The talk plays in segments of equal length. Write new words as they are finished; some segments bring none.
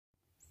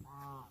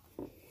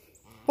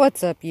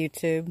What's up,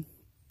 YouTube?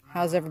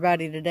 How's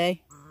everybody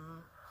today?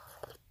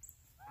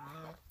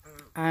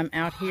 I'm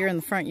out here in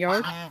the front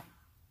yard.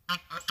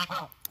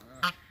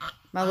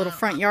 My little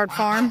front yard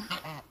farm.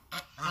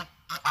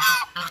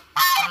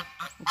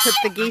 Put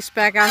the geese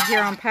back out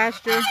here on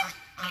pasture.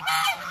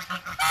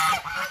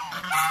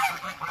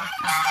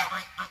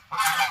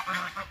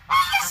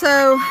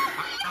 So,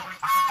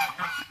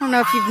 I don't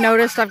know if you've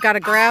noticed, I've got a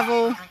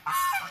gravel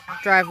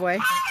driveway.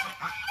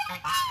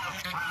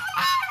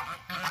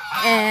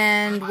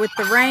 And with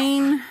the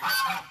rain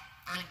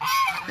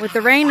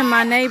and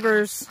my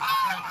neighbor's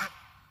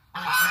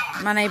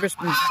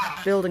been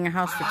building a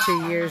house for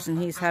 2 years, and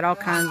he's had all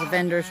kinds of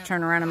vendors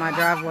turn around in my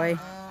driveway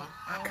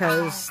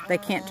because they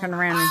can't turn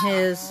around in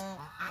his.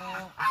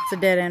 It's a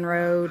dead end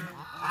road.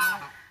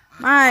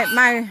 My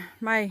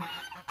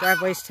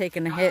driveway's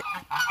taking a hit.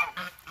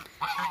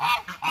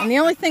 And the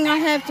only thing I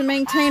have to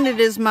maintain it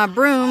is my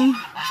broom,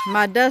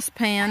 my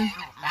dustpan,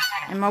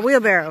 and my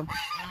wheelbarrow.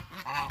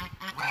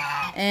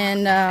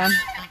 And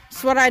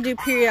it's what I do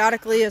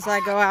periodically as I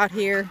go out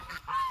here.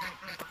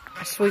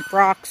 I sweep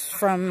rocks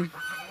from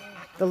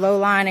the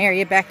low-lying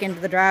area back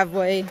into the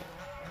driveway.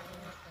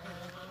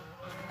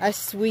 I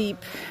sweep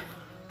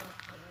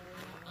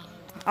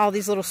all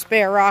these little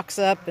spare rocks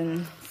up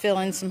and fill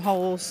in some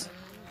holes.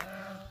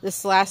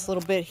 This last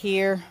little bit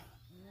here,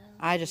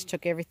 I just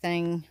took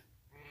everything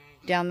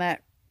down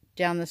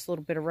this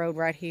little bit of road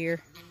right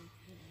here,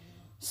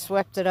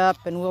 swept it up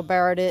and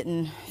wheelbarrowed it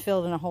and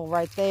filled in a hole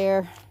right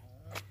there.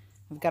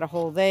 I've got a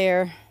hole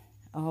there,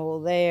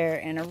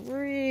 and a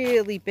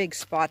really big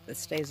spot that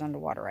stays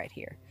underwater right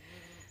here.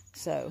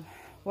 So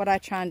what I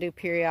try and do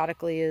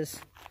periodically is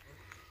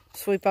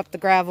sweep up the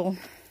gravel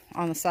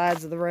on the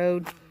sides of the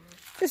road,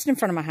 just in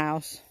front of my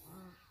house.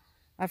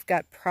 I've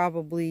got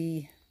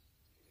probably,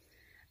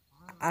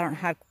 I don't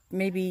have,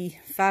 maybe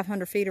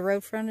 500 feet of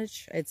road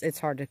frontage. It's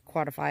hard to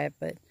quantify it,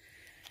 but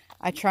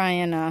I try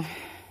and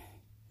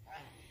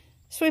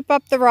sweep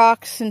up the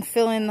rocks and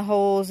fill in the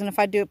holes, and if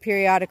I do it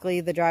periodically,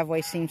 the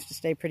driveway seems to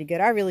stay pretty good.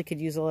 I really could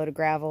use a load of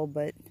gravel,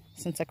 but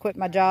since I quit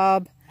my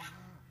job,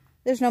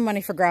 there's no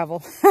money for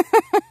gravel.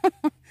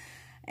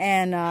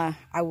 And I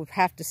would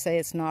have to say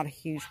it's not a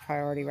huge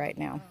priority right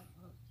now.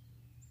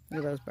 Look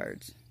at those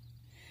birds.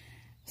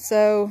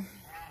 So,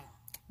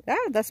 yeah,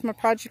 that's my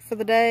project for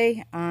the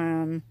day.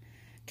 I'm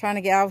trying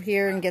to get out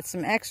here and get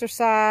some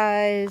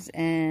exercise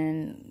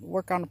and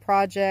work on a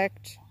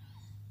project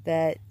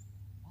that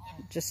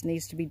just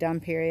needs to be done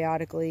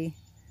periodically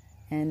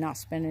and not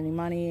spend any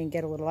money and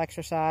get a little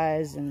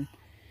exercise, and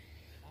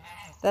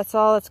that's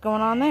all that's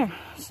going on there.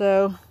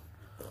 So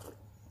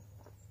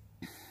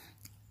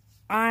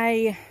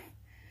I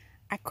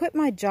quit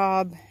my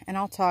job, and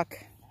I'll talk,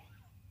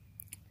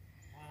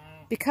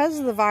 because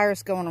of the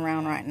virus going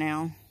around right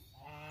now,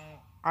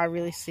 I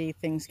really see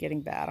things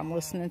getting bad. I'm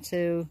listening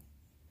to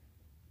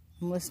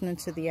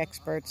the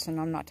experts, and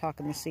I'm not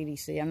talking the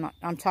CDC.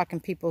 I'm talking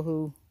people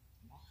who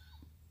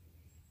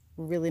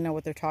really know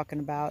what they're talking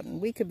about,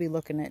 and we could be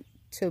looking at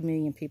 2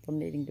 million people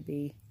needing to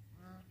be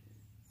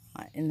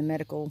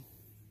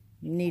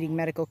needing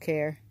medical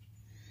care,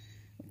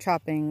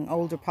 dropping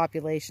older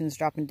populations,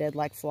 dropping dead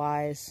like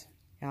flies.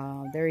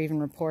 They're even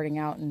reporting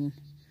out in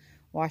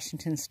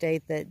Washington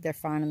State that they're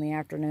fine in the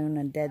afternoon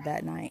and dead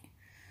that night.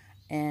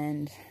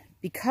 And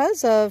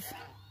because of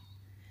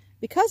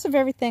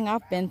everything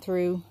I've been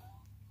through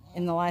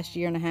in the last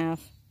year and a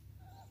half,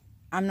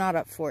 I'm not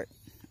up for it.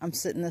 I'm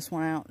sitting this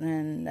one out,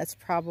 and that's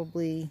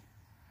probably,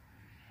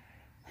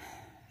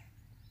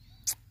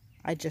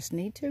 I just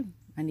need to.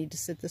 I need to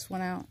sit this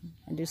one out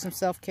and do some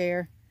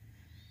self-care,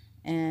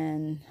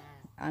 and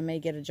I may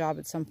get a job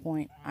at some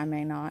point. I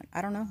may not.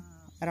 I don't know.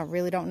 I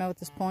really don't know at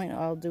this point.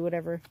 I'll do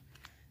whatever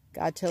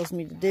God tells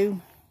me to do.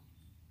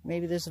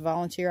 Maybe there's a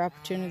volunteer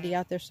opportunity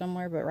out there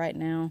somewhere, but right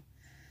now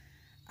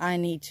I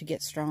need to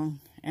get strong,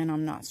 and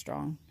I'm not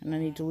strong, and I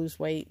need to lose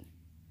weight,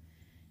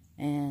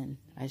 and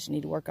I just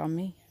need to work on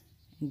me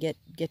and get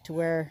to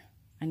where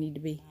I need to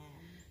be.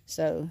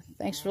 So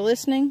thanks for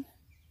listening.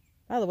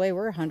 By the way,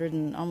 we're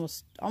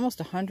almost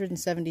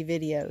 170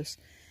 videos,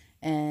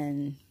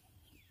 and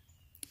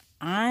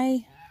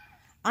I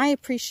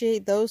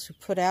appreciate those who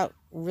put out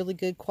really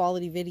good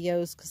quality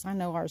videos, because I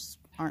know ours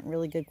aren't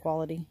really good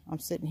quality. I'm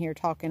sitting here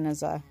talking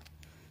as I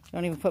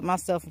don't even put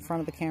myself in front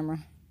of the camera.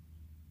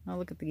 Oh,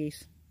 look at the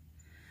geese.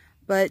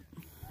 But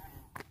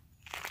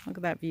look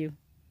at that view.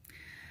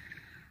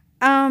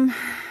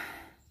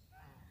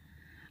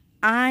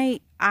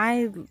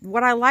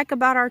 What I like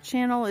about our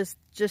channel is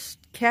just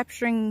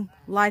capturing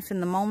life in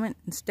the moment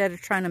instead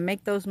of trying to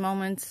make those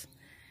moments,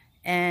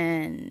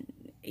 and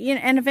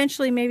and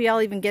eventually maybe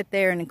I'll even get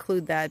there and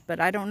include that, but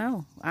I don't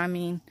know. I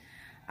mean,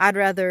 I'd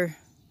rather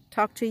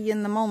talk to you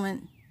in the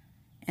moment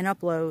and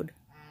upload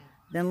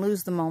than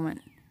lose the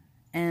moment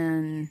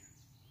and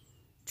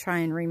try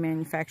and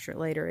remanufacture it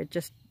later.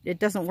 It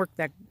doesn't work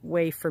that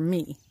way for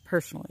me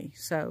personally.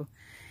 So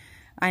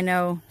I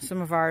know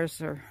some of our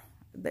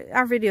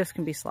videos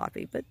can be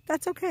sloppy, but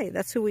that's okay.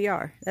 That's who we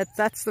are.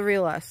 That's the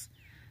real us.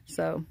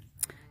 So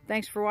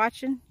thanks for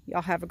watching.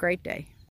 Y'all have a great day.